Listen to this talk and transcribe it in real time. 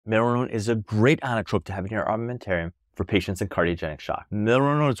Milrinone is a great inotrope to have in your armamentarium for patients in cardiogenic shock.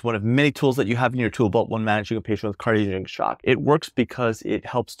 Milrinone is one of many tools that you have in your tool belt when managing a patient with cardiogenic shock. It works because it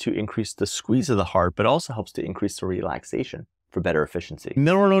helps to increase the squeeze of the heart, but also helps to increase the relaxation for better efficiency.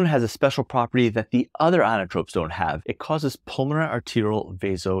 Milrinone has a special property that the other inotropes don't have. It causes pulmonary arterial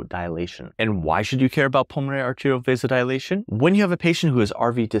vasodilation. And why should you care about pulmonary arterial vasodilation? When you have a patient who has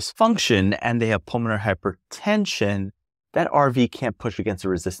RV dysfunction and they have pulmonary hypertension, that RV can't push against the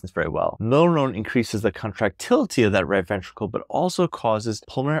resistance very well. Milrinone increases the contractility of that right ventricle, but also causes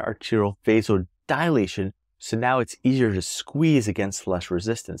pulmonary arterial vasodilation. So now it's easier to squeeze against less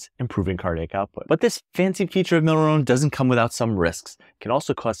resistance, improving cardiac output. But this fancy feature of Milrinone doesn't come without some risks. It can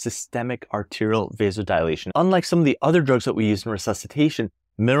also cause systemic arterial vasodilation. Unlike some of the other drugs that we use in resuscitation,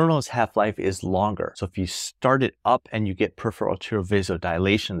 Milrinone's half-life is longer. So if you start it up and you get peripheral arterial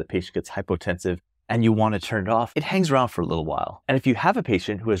vasodilation, the patient gets hypotensive, and you want to turn it off, it hangs around for a little while. And if you have a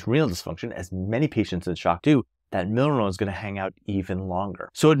patient who has renal dysfunction, as many patients in shock do, that Milrinone is going to hang out even longer.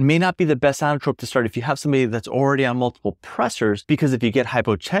 So it may not be the best inotrope to start if you have somebody that's already on multiple pressors, because if you get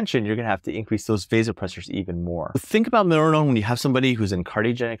hypotension, you're going to have to increase those vasopressors even more. So think about Milrinone when you have somebody who's in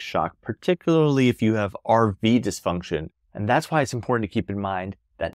cardiogenic shock, particularly if you have RV dysfunction. And that's why it's important to keep in mind